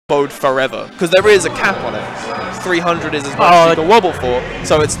bode forever, because there is a cap on it. 300 is as much as you can wobble for,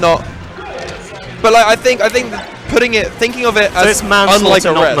 so it's not. But like I think thinking of it as unlike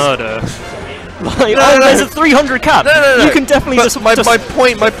a not murder. Like, there's a 300 cap. No. You can definitely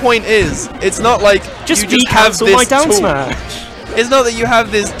my point is, it's not like you just have this my down tool. smash. It's not that you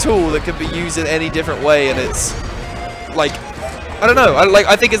have this tool that could be used in any different way, and it's like I don't know.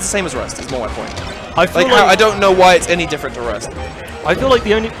 I think it's the same as Rust. Is more my point. I don't know why it's any different to Rust. I feel like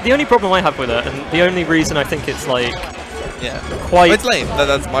the only problem I have with it, and the only reason I think it's like quite. Well, it's lame.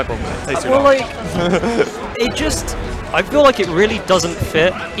 That's my problem. It takes too long. Like it just. I feel like it really doesn't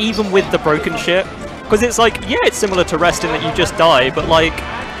fit, even with the broken shit. Because it's like, yeah, it's similar to Rest in that you just die, but like,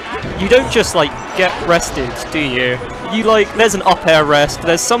 you don't just like get rested, do you? You like, there's an up air rest,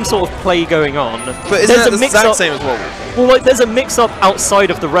 there's some sort of play going on. But isn't that the exact same as well? Well, like, there's a mix-up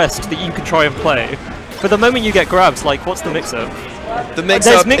outside of the rest that you can try and play. But the moment you get grabs, like, what's the mix-up? The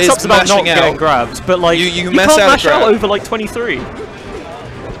mix-up is about not getting out. grabs, but like, you can't mash out over like 23. You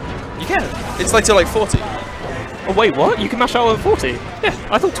can. It's like till like 40. Oh wait, what? You can mash out at 40? Yeah,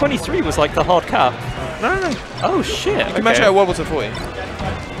 I thought 23 was like the hard cap. No. Oh shit, You can mash out a wobble to 40.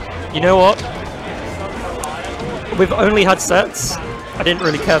 You know what? We've only had sets. I didn't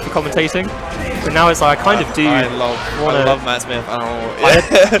really care for commentating. But now it's like, I kind of do I love Matt Smith. I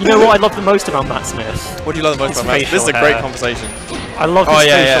don't know. You know what I love the most about Matt Smith? What do you love the most about Matt Smith? This is a great conversation. I love his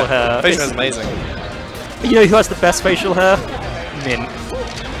facial hair. Facial hair is amazing. You know who has the best facial hair? Mint.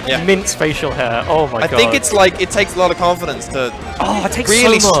 Yeah. Mint's facial hair. Oh my god. I think it's like, it takes a lot of confidence to it takes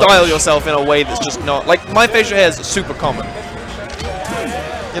really so much. style yourself in a way that's just not... Like, my facial hair is super common.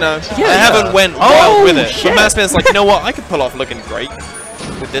 You know? I haven't went wild with it. But Matt Smith's like, you know what? I could pull off looking great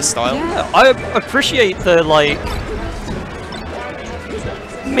with this style. Yeah, I appreciate the, like...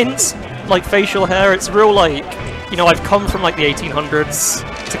 Mint's, like, facial hair. It's real, like... You know, I've come from, like, the 1800s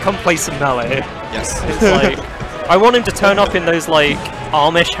to come play some Melee. Yes. It's like... I want him to turn up in those, like,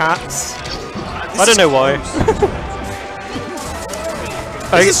 Amish hats. I don't know why.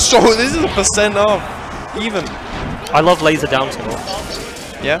 This is a percent off. Even. I love laser down tilt.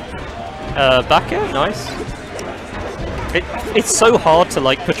 Yeah? Back air? Nice. It's so hard to,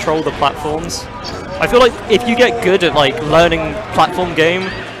 like, patrol the platforms. I feel like if you get good at, like, learning platform game,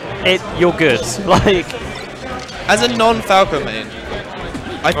 you're good. Like... As a non-Falco main,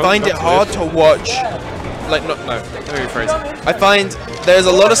 I find it hard to watch... Like, no, let me rephrase. I find there's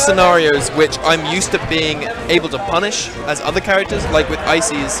a lot of scenarios which I'm used to being able to punish as other characters. Like with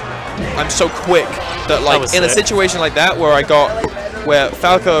Ices, I'm so quick that like in a situation like that where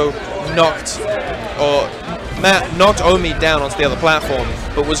Falco Matt knocked Omi down onto the other platform,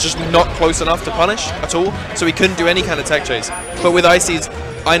 but was just not close enough to punish at all, so he couldn't do any kind of tech chase. But with Ices,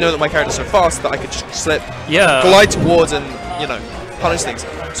 I know that my character's so fast that I could just slip, glide towards and, you know, punish things.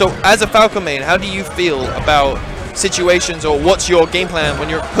 So, as a Falco main, how do you feel about situations, or what's your game plan when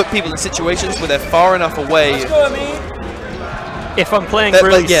you put people in situations where they're far enough away? If I'm playing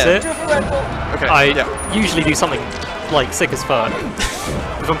really sick, okay, I usually do something like sick as fuck.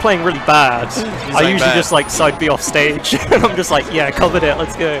 If I'm playing really bad, I usually just like side B off stage, and I'm just like, yeah, covered it,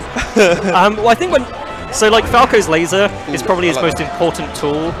 let's go. Well, I think so like Falco's laser is probably his most important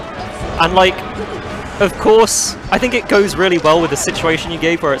tool, and like, of course, I think it goes really well with the situation you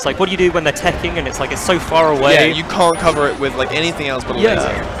gave, where it's like, what do you do when they're teching and it's like it's so far away? Yeah, you can't cover it with like anything else but a laser,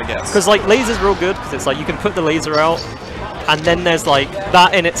 I guess. Because like laser's real good, because it's like you can put the laser out, and then there's like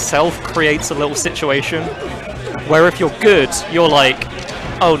that in itself creates a little situation where if you're good, you're like,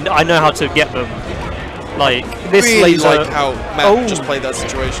 oh, I know how to get them. Like this really laser. Like how Matt just played that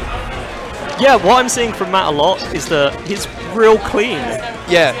situation. Yeah, what I'm seeing from Matt a lot is that he's real clean.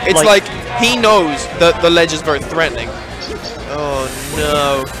 Yeah, it's like he knows that the ledge is very threatening. Oh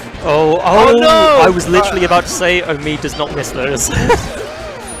no. Oh no! I was literally about to say Okameed does not miss those.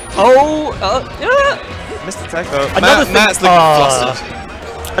 Missed the tech though. Matt's looking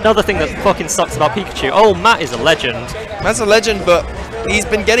flustered. Another thing that fucking sucks about Pikachu. Oh, Matt is a legend. Matt's a legend, but he's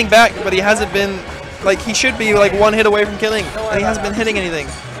been getting back, but he hasn't been, like, he should be like one hit away from killing, and he hasn't been hitting anything.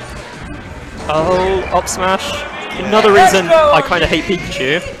 Oh, up smash. Another reason I kind of hate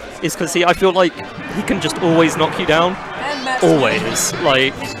Pikachu is because I feel like he can just always knock you down. Always.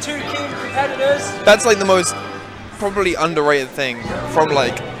 Like, that's like the most probably underrated thing from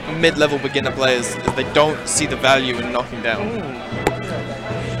like mid-level beginner players, is they don't see the value in knocking down.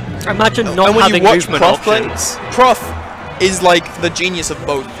 Imagine not having movement options. Prof is like the genius of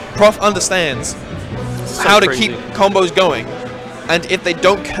both. Prof understands how to keep combos going, and if they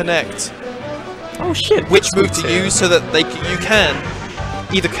don't connect, which move to use so that you can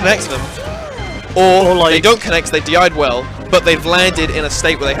either connect them, or like, they don't connect, they DI'd well, but they've landed in a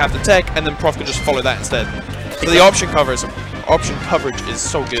state where they have the tech, and then Prof can just follow that instead. So the option coverage is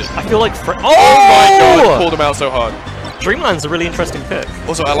so good. I feel like... Oh my god, pulled him out so hard. Dreamland's a really interesting pick.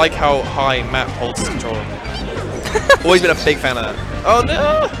 Also, I like how high Matt holds his controller. Always been a big fan of that. Oh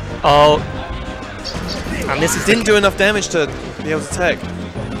no! Oh. And this is... Didn't do enough damage to be able to tech.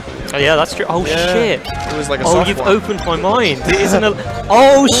 Oh yeah, that's true. Oh shit! It was like a soft you've opened my mind. It isn't a...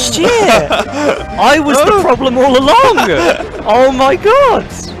 Oh shit! I was the problem all along! Oh my god!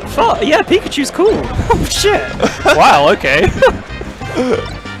 Fuck, yeah, Pikachu's cool. Oh shit! Wow, okay.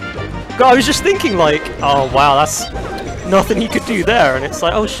 God, I was just thinking like, oh wow, that's nothing he could do there, and it's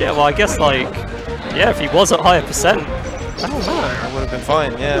like, oh shit, well I guess like, yeah, if he was at higher percent, oh man. It would have been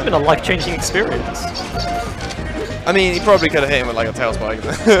fine, yeah. It would have been a life-changing experience. I mean, he probably could have hit him with like a tail spike.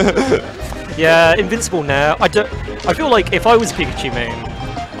 Yeah, Invincible Nair. I feel like if I was Pikachu main,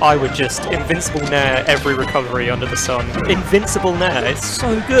 I would just Invincible Nair every recovery under the sun. Invincible Nair, it's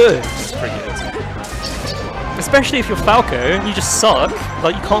so good. It's pretty good. Especially if you're Falco, you just suck.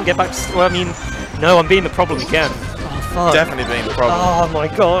 Like, you can't get back to... Well, I mean, no, I'm being the problem again. Oh, fuck. Definitely being the problem. Oh, my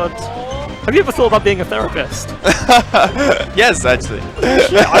god. Have you ever thought about being a therapist? Yes, actually.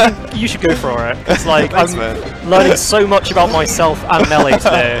 Yeah, I mean, you should go for it. It's like, Thanks, I'm learning so much about myself and Melee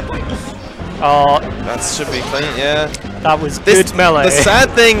today. That should be clean, yeah. That was good Melee. The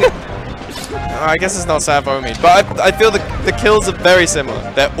sad thing... I guess it's not sad for Okameed, but I feel the kills are very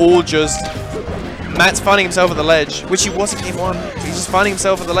similar. They're all just... Matt's finding himself at the ledge, which he was in game 1. He's just finding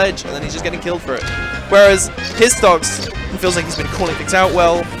himself at the ledge, and then he's just getting killed for it. Whereas his stocks, he feels like he's been calling things out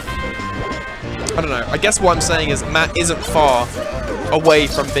well. I don't know. I guess what I'm saying is Matt isn't far away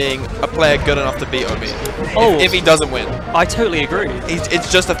from being a player good enough to beat Okameed. Oh, if he doesn't win. I totally agree.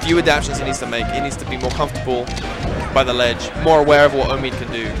 It's just a few adaptations he needs to make. He needs to be more comfortable by the ledge, more aware of what Okameed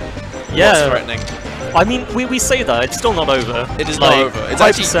can do. Yeah. What's threatening. I mean, we say that, it's still not over. It is not over. It's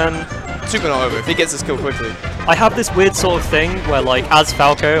actually super not over if he gets his kill quickly. I have this weird sort of thing where, like, as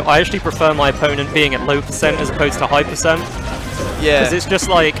Falco, I actually prefer my opponent being at low percent as opposed to high percent. Yeah. Because it's just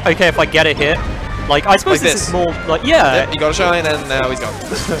like, okay, if I get a hit, like, I suppose like this is more, like, yeah. Yep, he got a shine and now he's gone.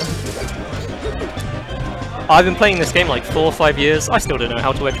 I've been playing this game like 4 or 5 years. I still don't know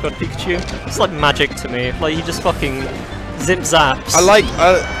how to edge guard Pikachu. It's like magic to me. Like, he just fucking zip zaps. I like,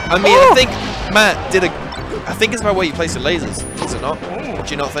 I mean, I think Matt did a... I think it's about where you place your lasers, is it not?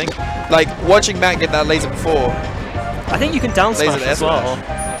 Do you not think? Like, watching Matt get that laser before... I think you can down smash as well.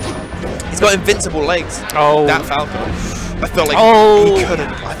 He's got invincible legs. Oh. That Falco. I felt like he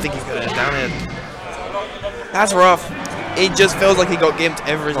couldn't... I think he could have down it. That's rough. It just feels like he got gimped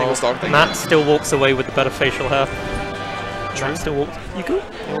every single stock thing. Matt still walks away with the better facial hair. True. Matt still walks... You cool?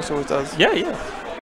 He always does. Yeah, yeah.